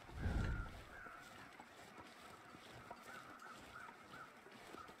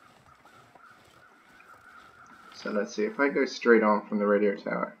 So let's see, if I go straight on from the radio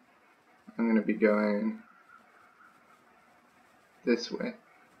tower, I'm going to be going this way,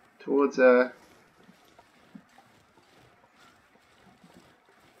 towards a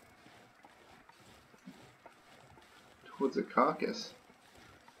carcass,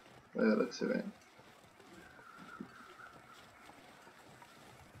 by the looks of it.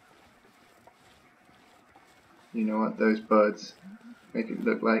 You know what, those buds make it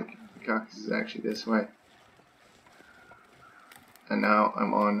look like the carcass is actually this way. And now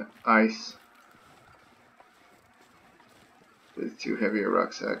I'm on ice with too heavy a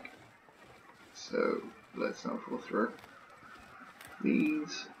rucksack, so let's not fall through.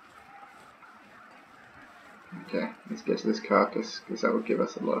 Please. Okay, let's get to this carcass, because that will give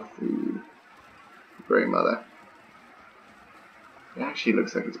us a lot of food. Grey Mother. It actually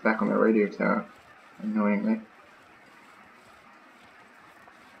looks like it's back on the radio tower, annoyingly.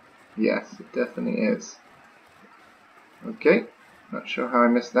 Yes, it definitely is. Okay, not sure how I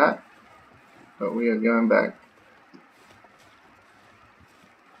missed that, but we are going back.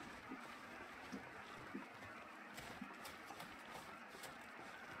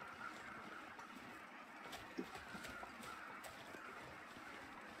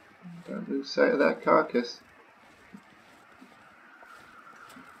 Don't lose sight of that carcass.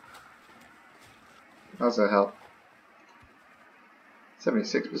 How's that help?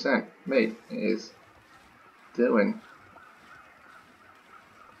 76%. Mate, it is doing.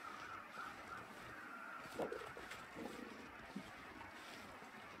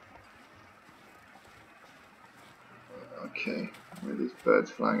 Okay, where are these birds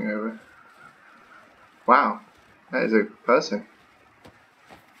flying over? Wow, that is a person.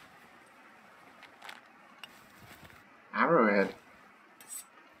 Arrowhead.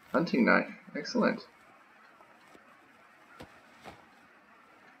 Hunting knife. Excellent.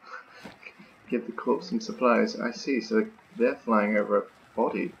 Give the corpse some supplies. I see, so they're flying over a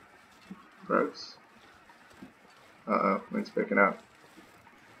body. Gross. Uh-oh, wind's picking up.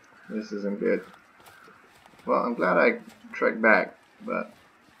 This isn't good. Well, I'm glad I trekked back, but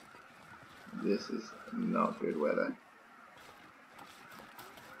this is not good weather.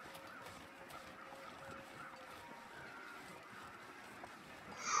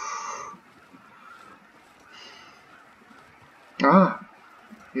 Ah,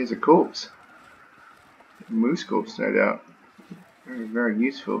 here's a corpse. A moose corpse, no doubt. Very, very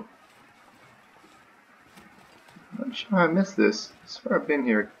useful. I'm not sure I missed this. I swear I've been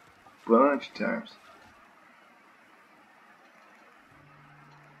here a bunch of times.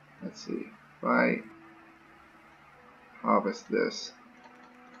 Let's see. If I harvest this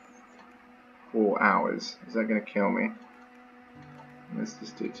 4 hours, is that going to kill me? Let's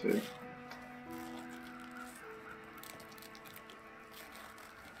just do 2.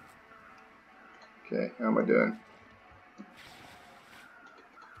 Okay, how am I doing?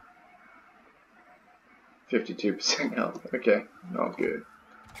 52% health. Okay, not good.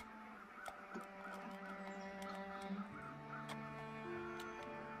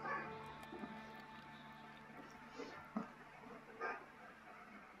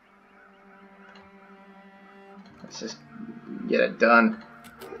 Let's just get it done.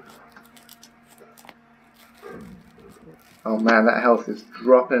 Oh man, that health is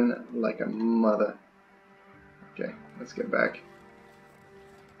dropping like a mother. Okay, let's get back.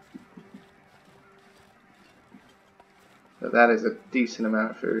 But that is a decent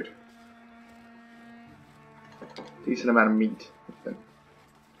amount of food. Decent amount of meat.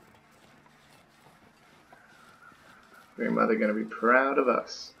 Grey Mother gonna be proud of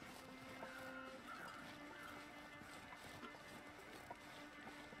us.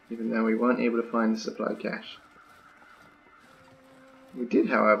 Even though we weren't able to find the supply cache. We did,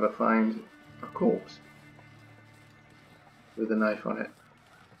 however, find a corpse with a knife on it.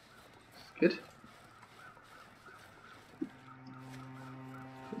 Good.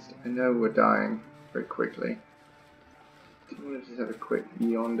 I know we're dying very quickly. So I'm going to just have a quick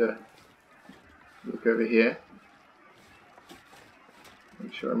yonder look over here.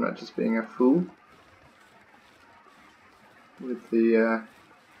 Make sure I'm not just being a fool with the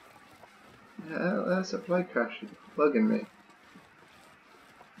supply crash bugging me.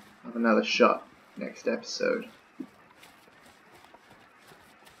 I'll have another shot next episode.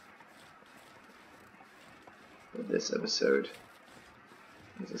 But this episode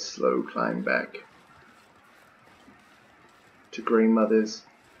is a slow climb back to Grandmother's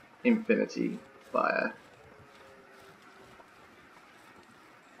Infinity Fire.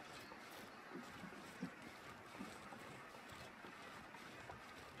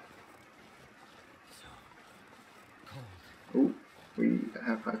 Oh, we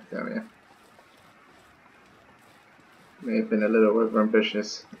have hypothermia. May have been a little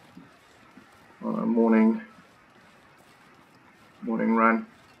overambitious on a morning run.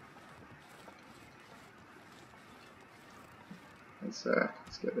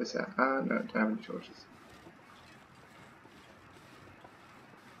 Let's get this out. No, don't have any torches.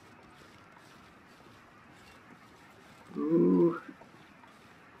 Ooh.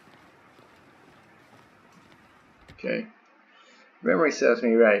 Okay. Memory serves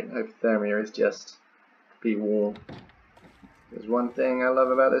me right. Hypothermia is just be warm. There's one thing I love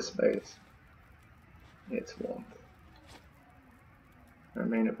about this space. It's warmth.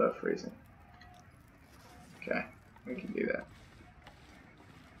 Remain above freezing. Okay, we can do that.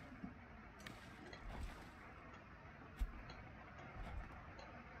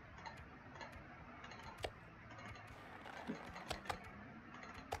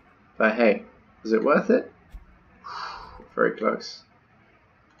 But hey, is it worth it? Very close.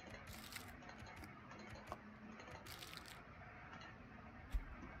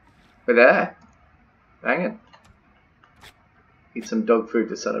 We're there. Bang it. Eat some dog food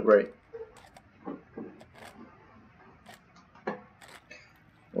to celebrate.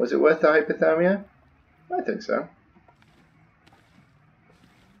 Was it worth the hypothermia? I think so.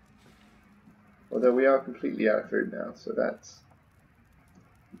 Although we are completely out of food now, so that's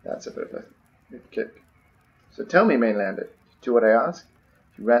a bit of a kick. So tell me, Mainlander, did you do what I asked?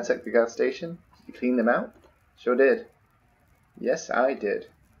 Did you ransack the gas station? Did you clean them out? Sure did. Yes, I did.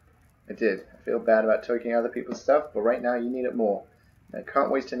 I did. I feel bad about taking other people's stuff, but right now you need it more. And I can't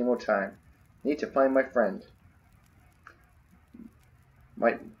waste any more time. I need to find my friend.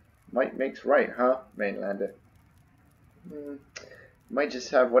 Might makes right, huh, Mainlander? Might just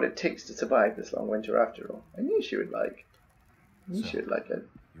have what it takes to survive this long winter after all. I knew she would like. I knew she would like it.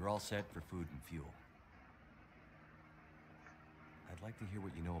 You're all set for food and fuel. I'd like to hear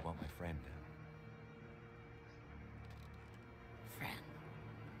what you know about my friend. Friend?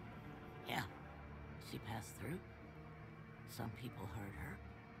 Yeah. She passed through. Some people heard her.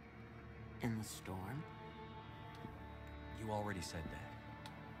 In the storm. You already said that.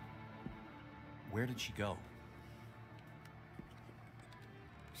 Where did she go?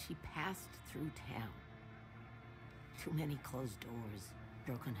 She passed through town. Too many closed doors,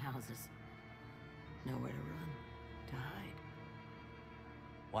 broken houses. Nowhere to run, to hide.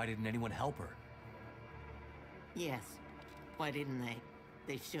 Why didn't anyone help her? Yes. Why didn't they?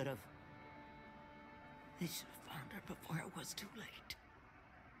 They should have. They should have found her before it was too late.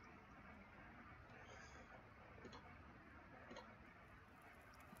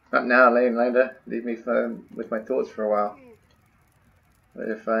 Not now, Mainlander. Leave me with my thoughts for a while. But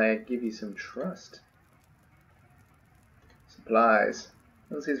if I give you some trust? Supplies.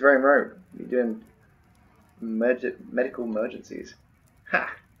 This is very remote. You're doing medical emergencies.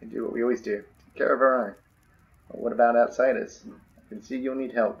 Ha! We do what we always do. Take care of our own. But what about outsiders? I can see you'll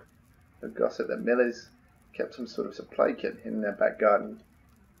need help. The gossip that Miller's kept some sort of supply kit in their back garden.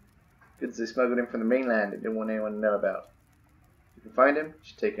 Goods they smuggled in from the mainland and didn't want anyone to know about. If you can find him, you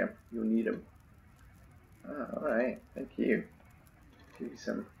should take him. You'll need him. Ah, alright. Thank you. Give you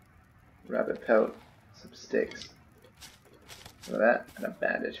some rabbit pelt, some sticks. Some of that, and a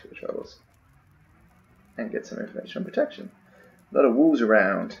bandage for the troubles. And get some information on protection. A lot of wolves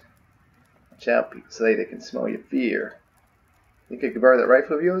around. Watch out, people say they can smell your fear. Think I could borrow that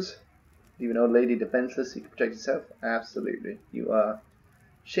rifle of yours? Leave an old lady defenseless so you can protect yourself? Absolutely. You are.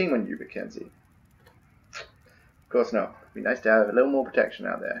 Shame on you, Mackenzie. Of course not. It'd be nice to have a little more protection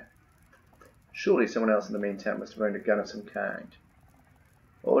out there. Surely someone else in the main tent must have owned a gun of some kind.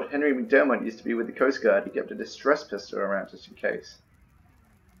 Old Henry McDermott used to be with the Coast Guard. He kept a distress pistol around just in case.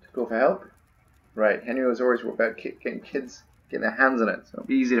 To call for help? Right, Henry was always about getting kids getting their hands on it, so it'll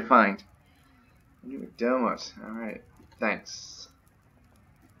be easy to find. Henry McDermott. Alright, thanks.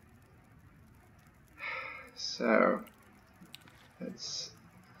 So, let's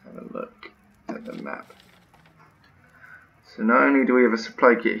have a look at the map. So not only do we have a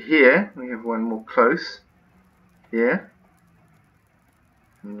supply kit here, we have one more close here.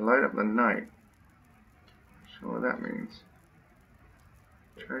 And light up the night. Not sure what that means.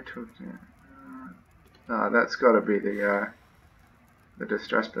 Try talking. That's got to be the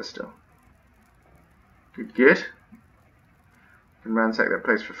distress pistol. Good, good. Can ransack that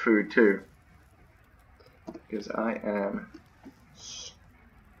place for food too, because I am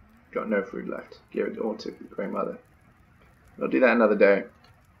got no food left. Give it all to grandmother. I'll do that another day.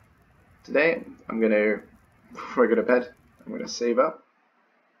 Today, I'm gonna, before I go to bed, I'm gonna save up.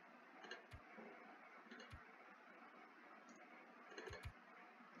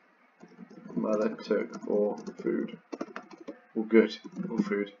 Mother took all food. All good, all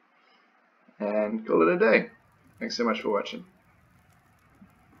food. And call it a day. Thanks so much for watching.